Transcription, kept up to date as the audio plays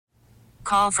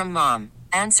Call from mom.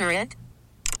 Answer it.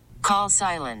 Call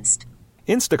silenced.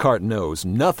 Instacart knows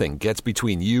nothing gets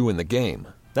between you and the game.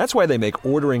 That's why they make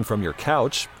ordering from your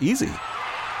couch easy.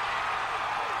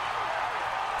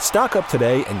 Stock up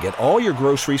today and get all your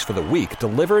groceries for the week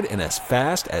delivered in as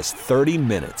fast as 30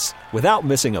 minutes without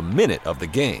missing a minute of the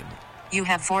game. You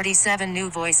have 47 new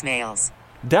voicemails.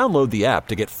 Download the app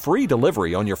to get free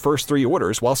delivery on your first 3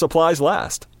 orders while supplies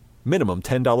last. Minimum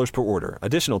 $10 per order.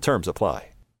 Additional terms apply.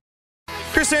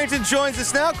 Chris Herrington joins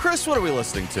us now. Chris, what are we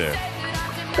listening to?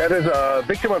 That is a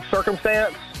Victim of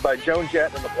Circumstance by Joan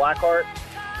Jett and the Blackhearts.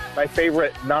 My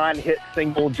favorite non-hit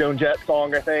single Joan Jett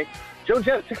song, I think. Joan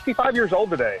Jett, 65 years old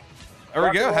today. There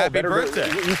we go. Happy birthday.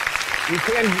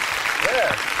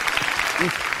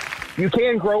 You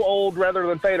can grow old rather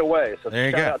than fade away. So there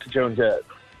you shout go. out to Joan Jett.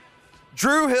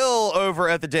 Drew Hill over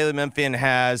at the Daily Memphian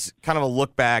has kind of a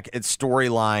look back at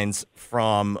storylines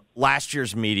from last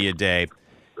year's media day.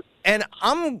 And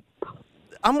I'm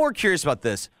more curious about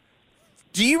this.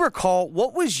 Do you recall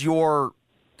what was your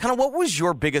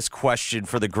biggest question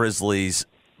for the Grizzlies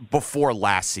before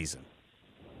last season?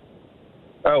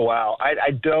 Oh wow, I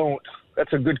don't.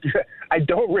 That's a good. I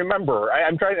don't remember.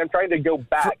 I'm trying to go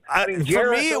back.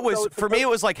 For me, it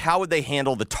was like how would they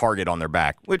handle the target on their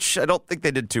back, which I don't think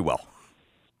they did too well.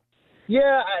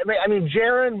 Yeah, I mean,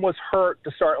 Jaren was hurt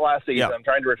to start last season. Yep. I'm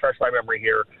trying to refresh my memory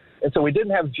here. And so we didn't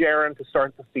have Jaren to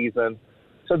start the season.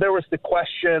 So there was the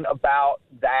question about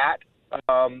that.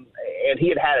 And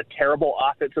he had a terrible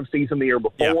offensive season the year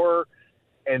before.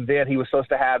 Yeah. And then he was supposed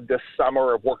to have this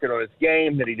summer of working on his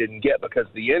game that he didn't get because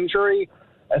of the injury.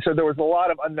 And so there was a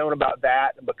lot of unknown about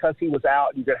that. And because he was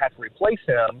out, you're going to have to replace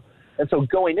him. And so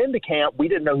going into camp, we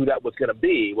didn't know who that was going to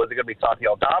be. Was it going to be Santi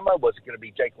Aldama? Was it going to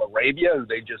be Jake LaRavia, who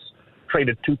they just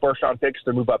traded 2 first-round picks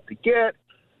to move up to get?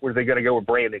 Were they going to go with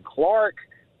Brandon Clark?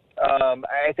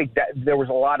 I think that there was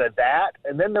a lot of that.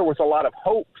 And then there was a lot of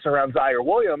hopes around Zaire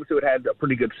Williams, who had a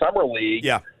pretty good summer league.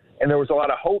 Yeah. And there was a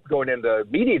lot of hope going into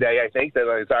media day, I think,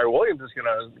 that Zaire Williams is going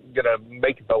to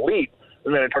make the leap.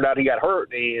 And then it turned out he got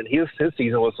hurt, and his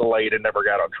season was delayed and never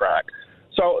got on track.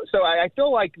 So I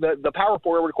feel like the power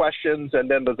forward questions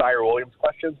and then the Zaire Williams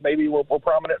questions maybe were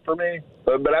prominent for me.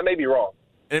 But I may be wrong.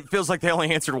 It feels like they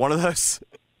only answered one of those.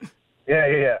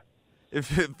 Yeah. It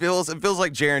feels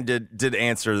like Jaren did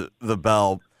answer the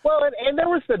bell. Well, and there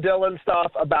was the Dylan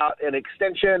stuff about an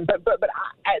extension, but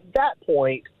at that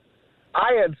point,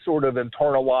 I had sort of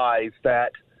internalized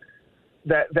that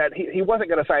he wasn't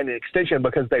going to sign an extension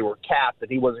because they were capped,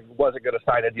 and he wasn't going to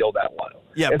sign a deal that low.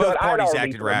 Yeah, and both so parties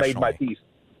acted rationally. Made my peace.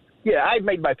 Yeah, I'd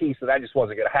made my peace that that just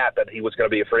wasn't going to happen. He was going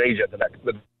to be a free agent the next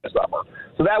summer.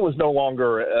 So that was no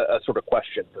longer a sort of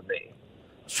question for me.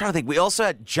 I was trying to think. We also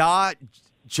had Ja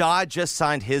just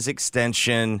signed his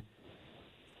extension.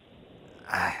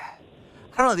 I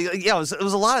don't know. Yeah, it was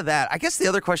a lot of that. I guess the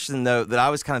other question, though, that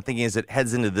I was kind of thinking as it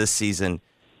heads into this season,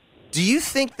 do you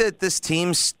think that this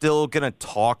team's still going to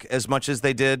talk as much as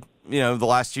they did, the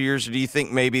last 2 years? Or do you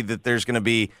think maybe that there's going to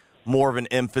be more of an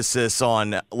emphasis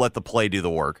on let the play do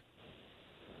the work?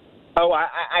 Oh,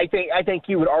 I think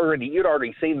you'd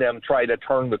already seen them try to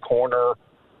turn the corner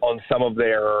on some of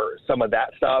that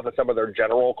stuff and some of their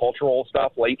general cultural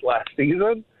stuff late last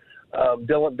season.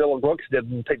 Dylan Brooks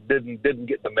didn't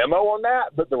get the memo on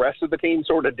that, but the rest of the team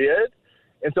sort of did.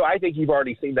 And so I think you've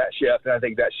already seen that shift, and I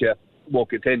think that shift will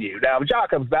continue. Now, if Ja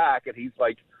comes back and he's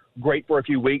like great for a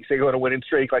few weeks, they go on a winning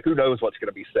streak, like who knows what's going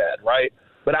to be said, right?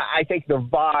 But I think the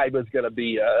vibe is going to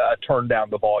be a turn down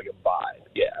the volume vibe.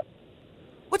 Yeah.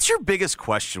 What's your biggest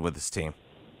question with this team?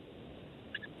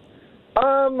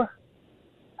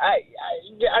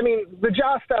 I mean, the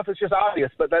Ja stuff is just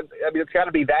obvious, but it's got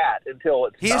to be that until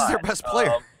it's He's not. Their best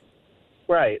player.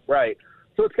 Right.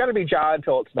 So it's got to be Ja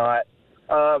until it's not.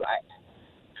 I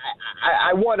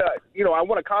want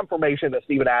a confirmation that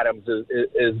Steven Adams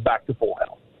is back to full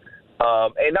health.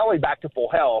 And not only back to full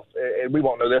health, and we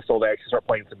won't know this till they actually start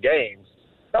playing some games,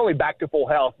 not only back to full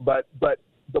health, but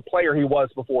the player he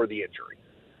was before the injury.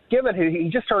 Given he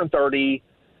just turned 30,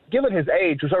 given his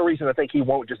age, there's no reason to think he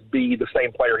won't just be the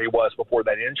same player he was before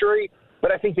that injury.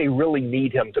 But I think they really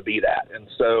need him to be that. And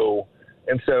so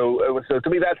to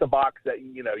me, that's a box that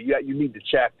you need to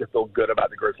check to feel good about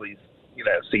the Grizzlies,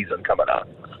 season coming up.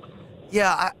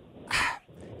 Yeah,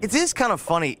 it is kind of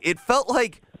funny. It felt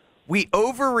like we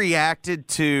overreacted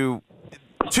to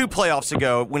 2 playoffs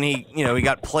ago when he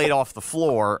got played off the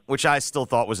floor, which I still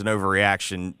thought was an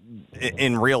overreaction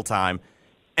in real time.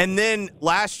 And then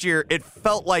last year, it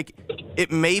felt like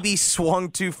it maybe swung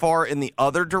too far in the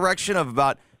other direction of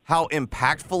about how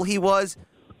impactful he was.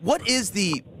 What's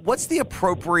the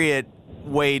appropriate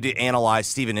way to analyze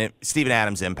Steven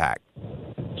Adams' impact?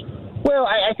 Well,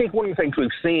 I think one of the things we've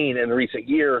seen in recent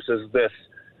years is this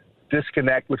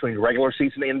disconnect between regular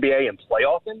season NBA and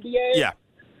playoff NBA. Yeah.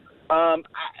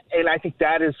 And I think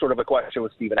that is sort of a question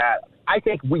with Steven Adams. I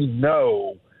think we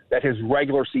know that his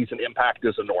regular season impact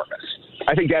is enormous.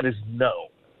 I think that is known.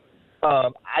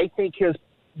 I think his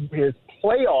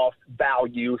playoff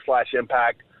value /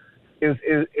 impact is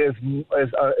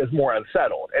more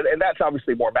unsettled, and that's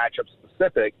obviously more matchup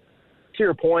specific. To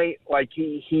your point, like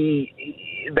they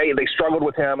struggled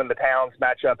with him in the Towns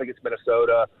matchup against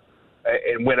Minnesota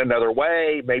and went another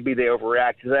way. Maybe they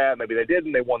overreacted to that. Maybe they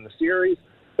didn't. They won the series.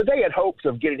 But they had hopes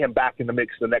of getting him back in the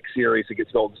mix the next series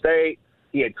against Golden State.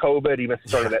 He had COVID. He missed the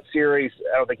start of that series.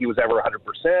 I don't think he was ever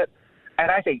 100%. And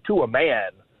I think to a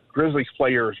man, Grizzlies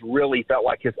players really felt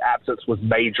like his absence was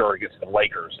major against the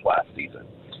Lakers last season.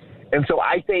 And so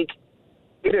I think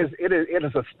it is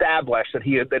established that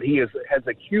he has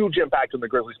a huge impact on the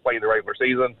Grizzlies playing the regular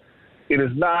season. It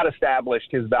is not established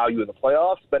his value in the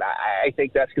playoffs, but I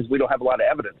think that's because we don't have a lot of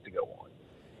evidence to go on.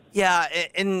 Yeah,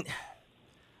 and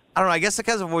I don't know. I guess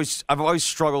because I've always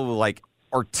struggled with like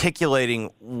articulating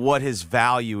what his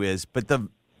value is, but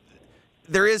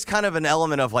there is kind of an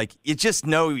element of like you just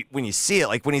know when you see it.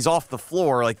 Like when he's off the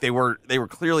floor, like they were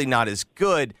clearly not as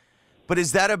good. But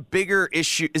is that a bigger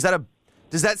issue?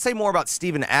 Does that say more about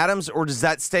Steven Adams, or does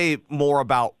that say more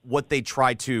about what they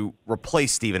try to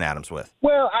replace Steven Adams with?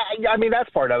 Well, I mean, that's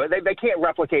part of it. They can't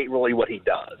replicate really what he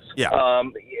does. Yeah.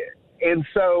 And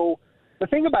so the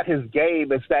thing about his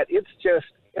game is that it's just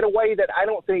in a way that I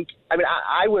don't think – I mean,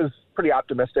 I was pretty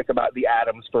optimistic about the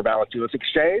Adams for Valanciunas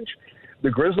exchange. The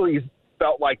Grizzlies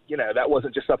felt like, that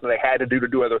wasn't just something they had to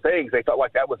do other things. They felt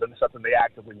like that wasn't something they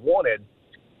actively wanted.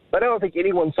 But I don't think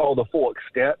anyone saw the full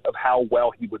extent of how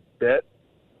well he would fit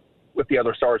with the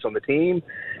other stars on the team.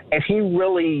 And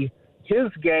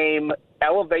his game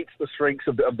elevates the strengths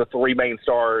of the three main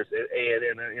stars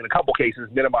and in a couple cases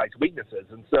minimize weaknesses.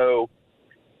 And so,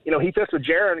 he fits with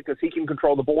Jaren because he can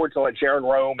control the boards and let Jaren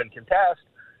roam and contest,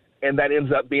 and that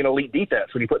ends up being elite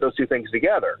defense when you put those two things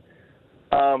together.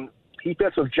 He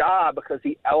fits with Ja because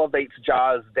he elevates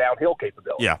Ja's downhill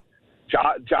capability. Yeah.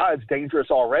 Ja is dangerous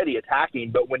already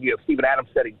attacking, but when you have Steven Adams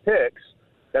setting picks,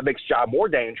 that makes Ja more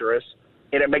dangerous,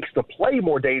 and it makes the play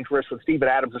more dangerous when Steven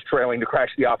Adams is trailing to crash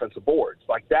the offensive boards.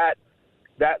 Like that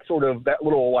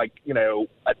little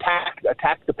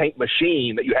attack the paint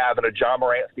machine that you have in a Ja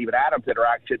Morant Steven Adams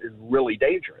interaction is really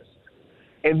dangerous.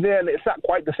 And then it's not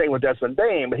quite the same with Desmond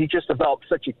Bane, but he just developed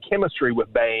such a chemistry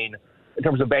with Bane in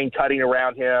terms of Bane cutting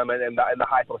around him and the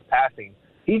high post passing.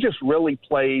 He just really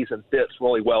plays and fits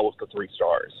really well with the three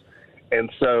stars. And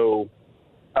so,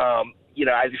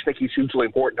 I just think he's hugely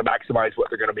important to maximize what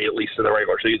they're going to be, at least in the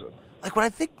regular season. Like when I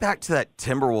think back to that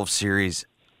Timberwolves series,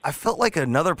 I felt like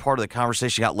another part of the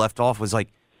conversation got left off was like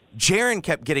Jaren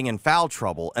kept getting in foul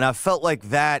trouble, and I felt like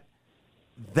that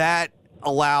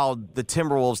allowed the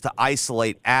Timberwolves to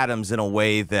isolate Adams in a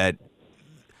way that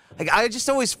I just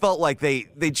always felt like they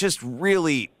just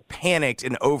really panicked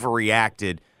and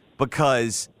overreacted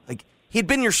because he'd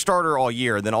been your starter all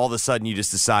year, and then all of a sudden you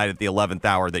just decide at the 11th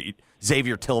hour that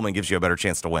Xavier Tillman gives you a better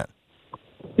chance to win.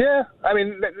 Yeah, I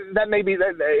mean that may be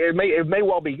that it may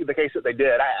well be the case that they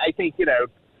did. I think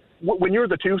when you're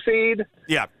the 2 seed,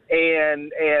 yeah,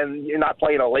 and you're not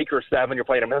playing a Lakers 7, you're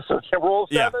playing a Minnesota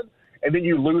Timberwolves 7, and then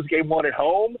you lose game 1 at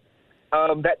home.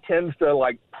 That tends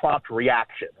to prompt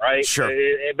reaction, right? Sure,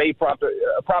 it may prompt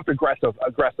aggressive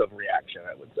reaction,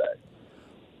 I would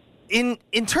say.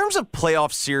 In terms of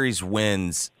playoff series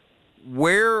wins,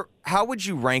 how would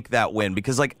you rank that win?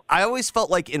 Because I always felt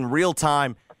like in real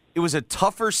time it was a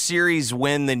tougher series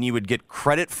win than you would get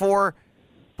credit for,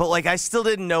 but I still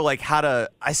didn't know how to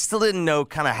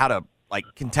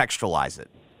contextualize it.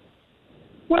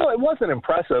 Well, it wasn't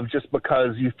impressive just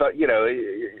because you thought,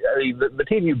 the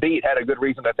team you beat had a good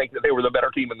reason to think that they were the better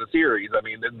team in the series. I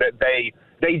mean,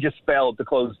 they just failed to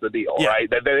close the deal, right?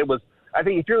 That it was. I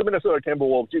think if you're the Minnesota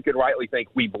Timberwolves, you can rightly think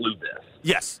we blew this.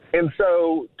 Yes. And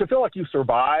so to feel like you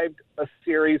survived a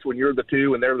series when you're the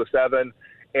 2 and they're the 7,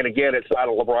 and again, it's not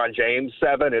a LeBron James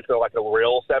 7, it's like a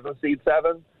real 7-seed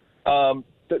 7,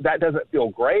 that doesn't feel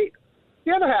great.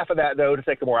 The other half of that, though, to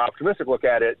take a more optimistic look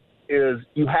at it, is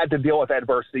you had to deal with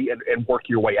adversity and work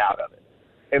your way out of it.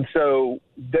 And so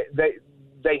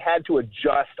they had to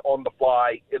adjust on the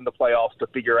fly in the playoffs to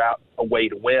figure out a way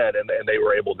to win, and they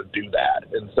were able to do that.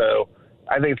 And so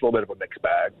I think it's a little bit of a mixed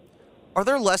bag. Are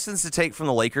there lessons to take from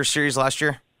the Lakers series last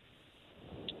year?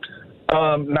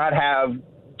 Not have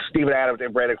Steven Adams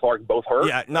and Brandon Clark both hurt.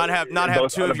 Yeah, not have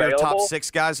 2 of your top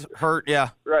 6 guys hurt. Yeah,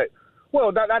 right.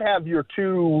 Well, not have your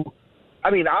 2 I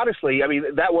mean, honestly,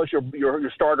 that was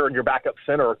your starter and your backup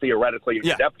center theoretically in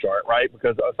your depth chart, right?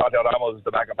 Because Santi Aldama is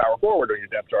the backup power forward in your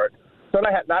depth chart. So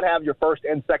not have your first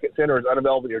and second centers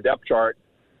unavailable in your depth chart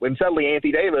when suddenly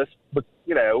Anthony Davis, but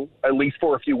at least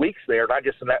for a few weeks there, not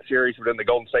just in that series, but in the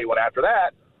Golden State one after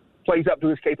that, plays up to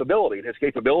his capability. And his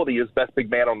capability is best big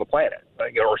man on the planet,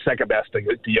 or second best to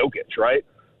Jokic, right?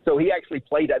 So he actually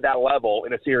played at that level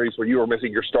in a series where you were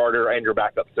missing your starter and your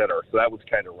backup center. So that was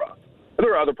kind of rough.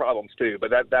 There are other problems too,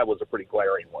 but that was a pretty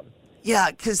glaring one.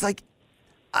 Yeah, because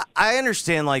I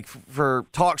understand for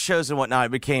talk shows and whatnot,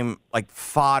 it became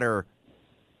fodder.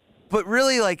 But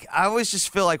really, I always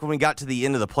just feel like when we got to the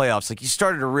end of the playoffs, you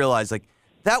started to realize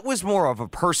that was more of a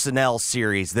personnel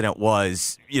series than it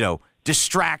was,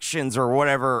 distractions or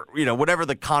whatever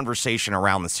the conversation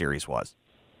around the series was.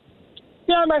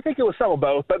 Yeah, I think it was some of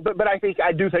both, but I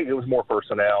do think it was more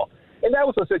personnel, and that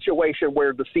was a situation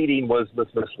where the seeding was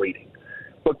misleading.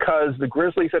 Because the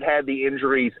Grizzlies had the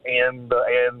injuries and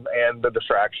the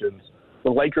distractions. The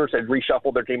Lakers had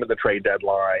reshuffled their team at the trade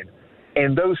deadline.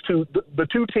 And those the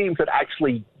two teams that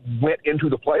actually went into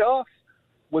the playoffs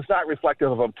was not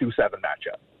reflective of a 2-7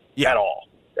 matchup at all.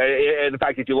 And in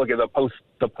fact, if you look at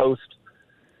the post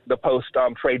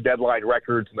trade deadline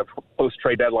records and the post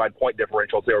trade deadline point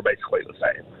differentials, they were basically the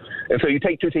same. And so you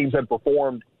take two teams that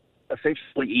performed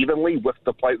essentially evenly with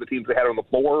the teams they had on the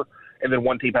floor, and then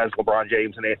one team has LeBron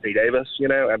James and Anthony Davis,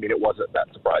 it wasn't that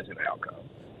surprising an outcome.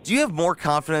 Do you have more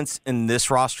confidence in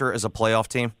this roster as a playoff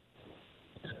team?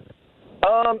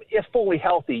 If fully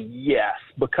healthy, yes,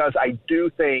 because I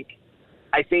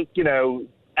think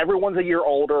everyone's a year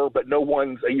older, but no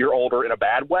one's a year older in a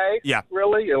bad way,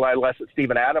 really, unless it's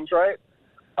Steven Adams, right?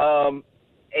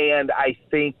 And I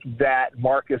think that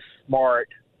Marcus Smart,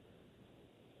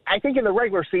 I think in the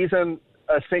regular season,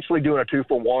 essentially doing a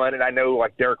 2-for-1, and I know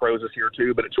Derrick Rose is here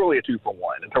too, but it's really a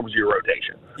 2-for-1 in terms of your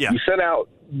rotation. Yeah. You send out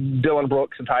Dillon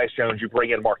Brooks and Tyus Jones, you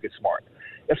bring in Marcus Smart.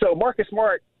 And so Marcus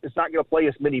Smart is not going to play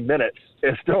as many minutes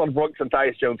as Dillon Brooks and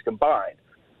Tyus Jones combined.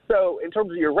 So in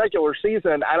terms of your regular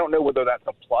season, I don't know whether that's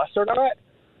a plus or not,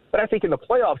 but I think in the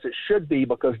playoffs it should be,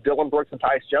 because Dillon Brooks and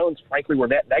Tyus Jones, frankly, were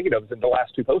net negatives in the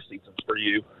last two postseasons for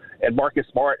you, and Marcus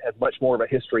Smart has much more of a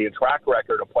history and track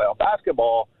record of playoff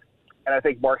basketball. And I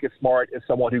think Marcus Smart is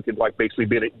someone who can basically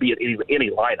be at any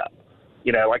lineup.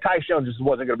 Tyus Jones just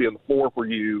wasn't going to be on the floor for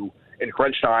you in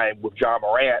crunch time with John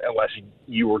Morant unless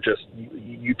you were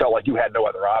you felt like you had no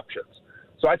other options.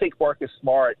 So I think Marcus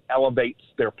Smart elevates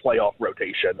their playoff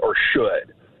rotation, or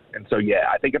should. And so,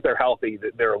 I think if they're healthy,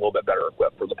 they're a little bit better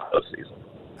equipped for the postseason.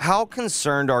 How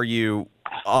concerned are you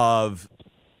of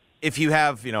if you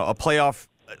have, a playoff,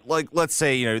 let's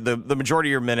say, the majority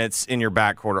of your minutes in your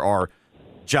backcourt are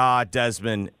Ja,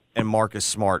 Desmond, and Marcus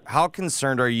Smart. How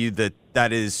concerned are you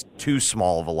that is too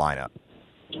small of a lineup?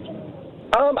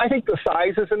 I think the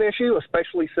size is an issue,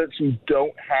 especially since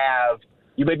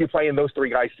you may be playing those three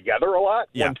guys together a lot,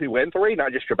 1, 2, and 3,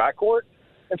 not just your backcourt.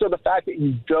 And so the fact that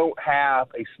you don't have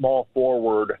a small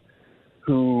forward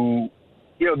who,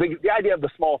 the idea of the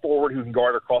small forward who can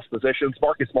guard across positions,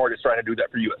 Marcus Smart is trying to do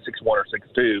that for you at 6'1" or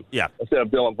 6'2", instead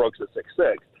of Dillon Brooks at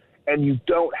 6'6". And you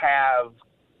don't have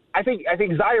 – I think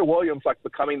Zaire Williams,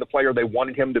 becoming the player they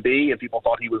wanted him to be and people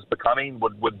thought he was becoming,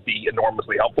 would be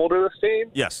enormously helpful to this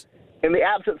team. Yes. In the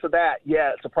absence of that,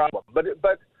 it's a problem. But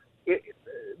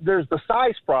there's the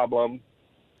size problem,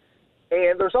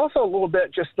 and there's also a little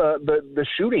bit just the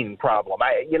shooting problem.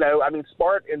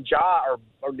 Smart and Ja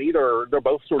are neither. They're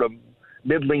both sort of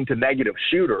middling to negative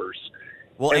shooters.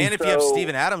 Well, and if you have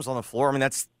Steven Adams on the floor,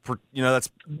 that's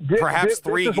perhaps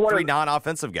three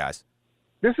non-offensive guys.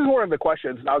 This is one of the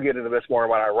questions, and I'll get into this more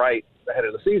when I write ahead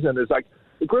of the season, is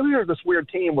the Grizzlies are this weird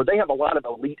team where they have a lot of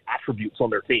elite attributes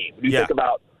on their team. When you think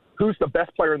about who's the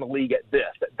best player in the league at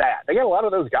this, at that, they got a lot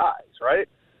of those guys, right?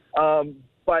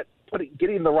 But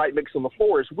getting the right mix on the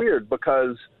floor is weird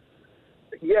because,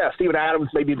 Steven Adams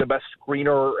may be the best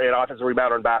screener and offensive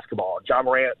rebounder in basketball. John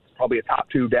Morant is probably a top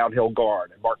 2 downhill guard,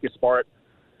 and Marcus Smart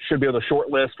should be on the short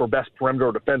list for best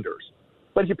perimeter defenders.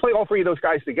 But if you play all three of those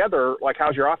guys together,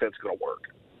 how's your offense going to work?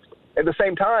 At the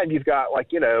same time, you've got,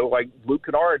 Luke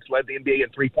Kennard's led the NBA in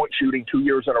three-point shooting 2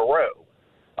 years in a row.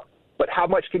 But how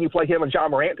much can you play him and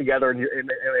John Morant together and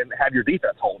have your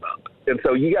defense hold up? And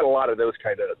so you got a lot of those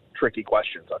kind of tricky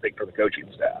questions, I think, for the coaching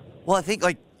staff. Well, I think,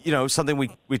 something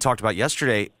we talked about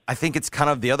yesterday, I think it's kind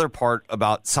of the other part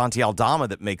about Santi Aldama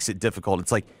that makes it difficult.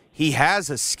 It's he has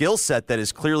a skill set that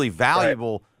is clearly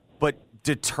valuable, but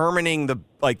determining the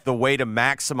way to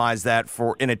maximize that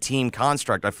in a team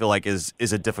construct, I feel like is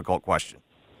a difficult question.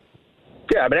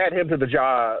 Yeah, add him to the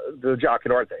Ja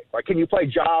Kennard thing. Can you play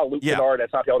Ja, Luke Kennard, and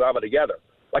Santi Aldama together?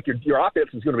 like your offense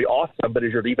is going to be awesome, but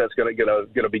is your defense going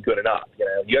to be good enough?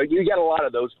 You get a lot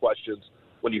of those questions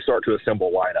when you start to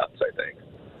assemble lineups, I think,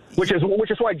 which is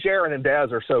why Jaren and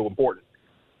Dez are so important.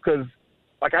 Because,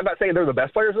 like, I'm not saying they're the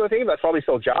best players on the team. That's probably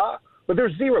still Ja, but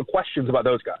there's zero questions about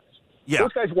those guys. Yeah.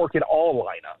 Those guys work in all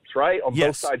lineups, right, on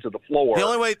both sides of the floor. The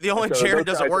only way Jaren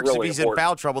doesn't work is if he's in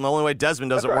foul trouble, and the only way Desmond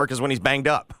doesn't work is when he's banged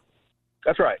up.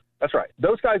 That's right.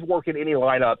 Those guys work in any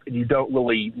lineup, and you don't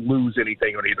really lose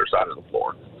anything on either side of the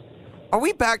floor. Are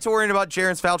we back to worrying about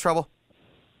Jaren's foul trouble?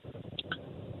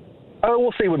 Oh,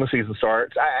 we'll see when the season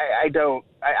starts.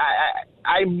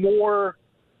 I'm more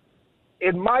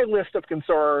in my list of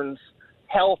concerns.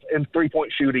 Health and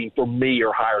three-point shooting for me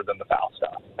are higher than the foul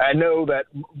stuff. I know that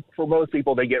for most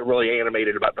people they get really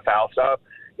animated about the foul stuff.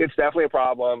 It's definitely a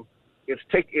problem. It's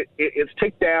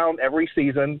ticked down every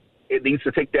season. It needs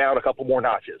to tick down a couple more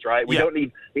notches, right?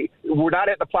 We're not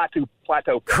at the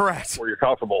plateau. Correct. Where you're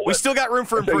comfortable with. We still got room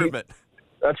for improvement.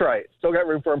 That's right. Still got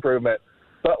room for improvement.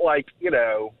 But, like,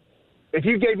 if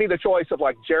you gave me the choice of,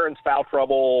 like, Jaren's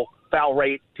foul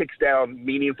rate ticks down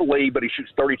meaningfully, but he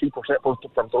shoots 32%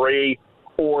 from three,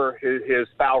 or his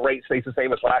foul rate stays the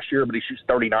same as last year, but he shoots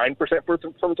 39%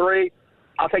 from three,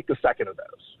 I'll take the second of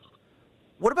those.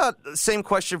 What about the same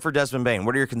question for Desmond Bane?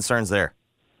 What are your concerns there?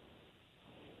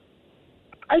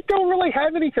 I don't really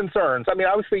have any concerns. I mean,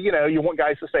 obviously, you want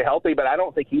guys to stay healthy, but I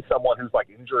don't think he's someone who's, like,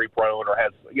 injury prone or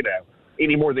has,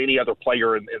 any more than any other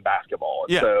player in basketball.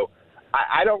 And so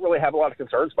I don't really have a lot of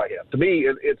concerns by him. To me,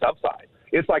 it's upside.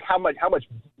 It's like how much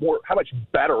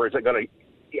better is it going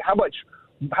to?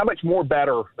 How much more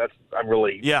better? I'm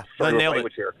really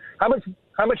language here. How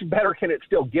much better can it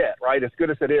still get? Right, as good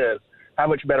as it is, how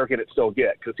much better can it still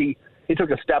get? Because he took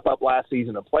a step up last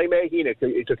season in playmaking.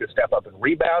 He took a step up in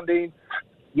rebounding.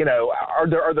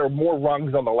 Are there more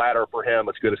rungs on the ladder for him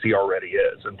as good as he already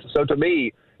is? And so to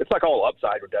me, it's like all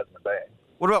upside with Desmond Bane.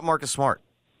 What about Marcus Smart?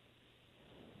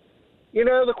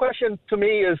 The question to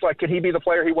me is, like, could he be the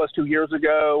player he was 2 years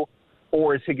ago,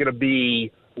 or is he going to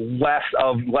be less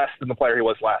than the player he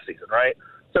was last season, right?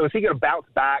 So is he going to bounce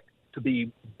back to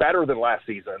be better than last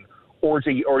season, or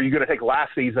are you going to take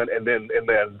last season and then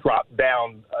drop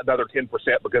down another 10%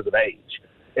 because of age?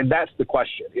 And that's the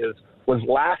question: was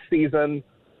last season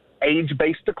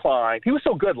age-based decline? He was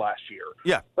so good last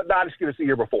year, but not as good as the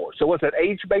year before. So was it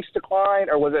age-based decline,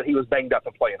 or was it he was banged up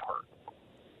and playing hurt?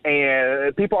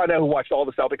 And people I know who watched all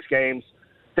the Celtics games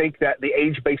think that the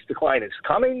age-based decline is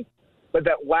coming, but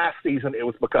that last season it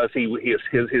was because his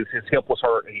hip was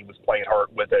hurt and he was playing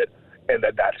hurt with it, and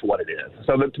that's what it is.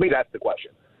 So to me, that's the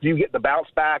question. Do you get the bounce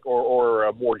back or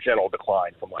a more gentle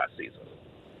decline from last season?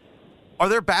 Are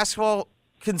there basketball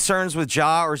concerns with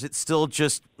Ja, or is it still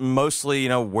just mostly,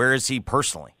 where is he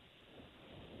personally?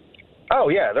 Oh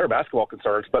yeah, there are basketball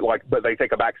concerns, but they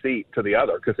take a back seat to the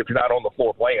other, because if you're not on the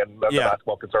floor playing, the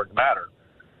basketball concerns matter.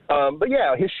 But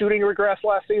yeah, his shooting regressed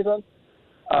last season.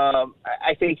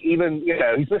 I think even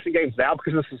he's missing games now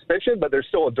because of suspension, but there's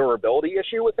still a durability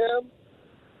issue with him.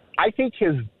 I think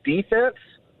his defense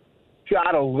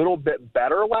got a little bit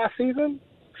better last season.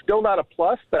 Still not a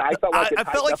plus, but I felt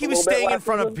like he was staying in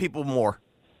front of people more.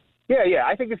 Yeah.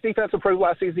 I think his defense improved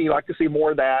last season. You like to see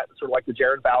more of that, sort of like the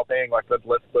Jaren foul thing, like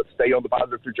let's stay on the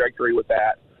positive trajectory with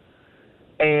that.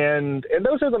 And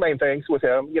those are the main things with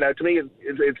him. To me,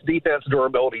 it's defense,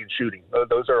 durability, and shooting.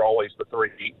 Those are always the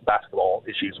three basketball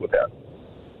issues with him.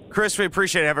 Chris, we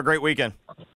appreciate it. Have a great weekend.